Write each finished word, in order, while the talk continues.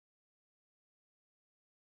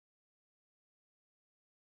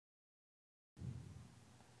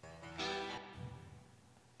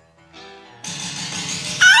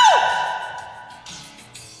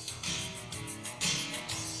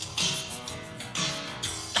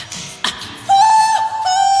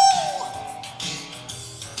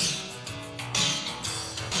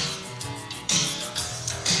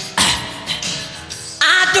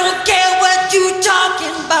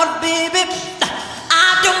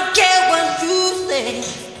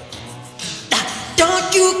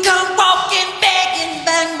you come walking, begging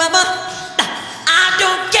back, mama. I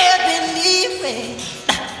don't care, believe me.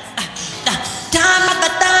 Time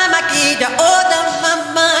after time I gave you all of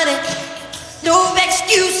my money. No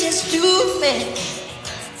excuses to me.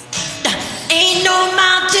 Ain't no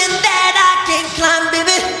mountain that I can climb,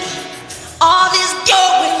 baby. All is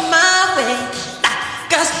going my way.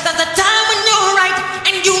 Cause there's a time when you're right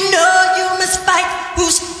and you know you must fight.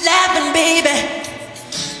 Who's laughing, baby?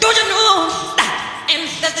 Don't you know? And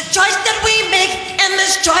there's a choice that we make, and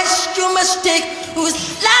this choice you must take. Who's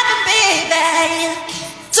laughing, baby?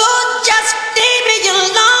 So just leave me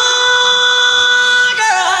alone,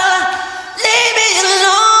 girl. Leave me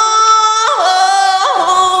alone.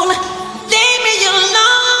 Leave me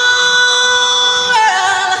alone,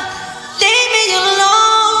 girl. Leave me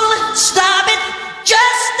alone. Stop it.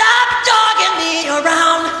 Just stop dogging me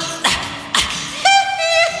around.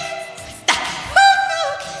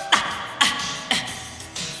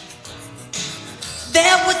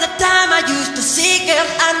 There was a time I used to say, girl,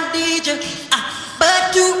 I need you,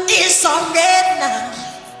 but you is already now.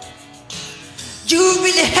 You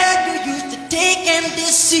really hurt, you used to take and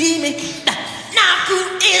deceive me. Now you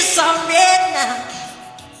is already now.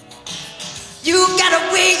 You got a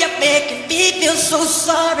way of making me feel so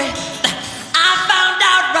sorry. I found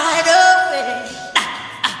out right away.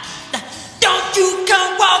 Don't you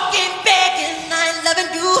come walking, begging, I'm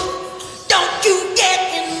loving you. Don't you get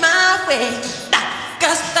in my way.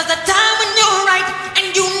 Cause there's a time when you're right and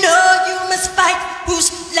you know you must fight. Who's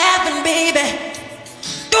laughing, baby?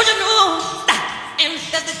 Don't you know? And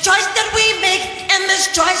there's a choice that we make, and this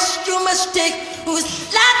choice you must take. Who's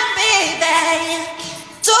laughing, baby?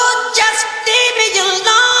 So just leave me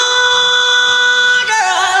alone,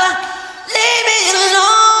 girl. Leave me alone.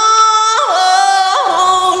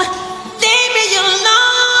 Leave me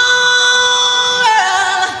alone,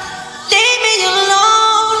 girl. Leave me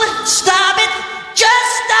alone. Stop it. Just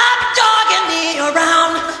stop dogging me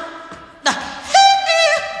around.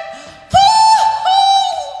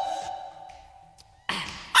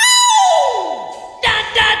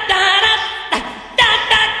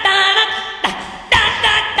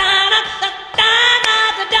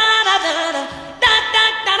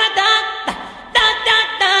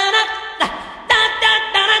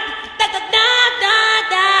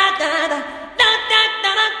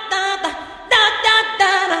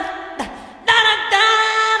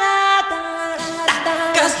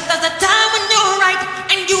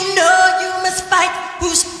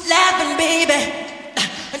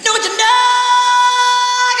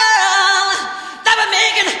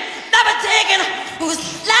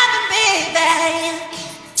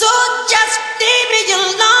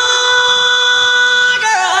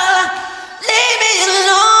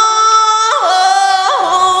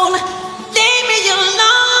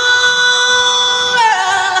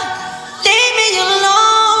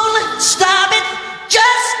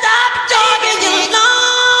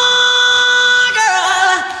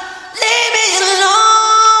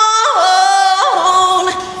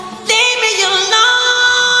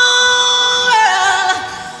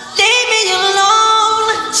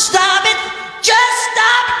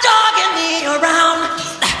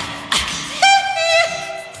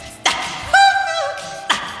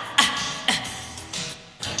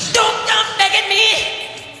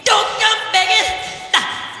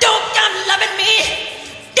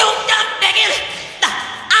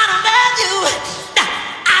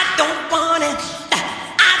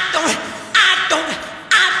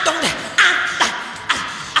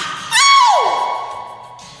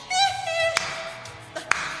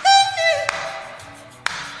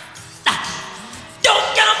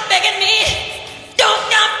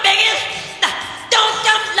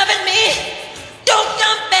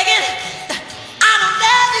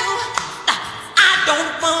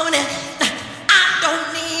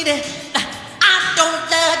 It.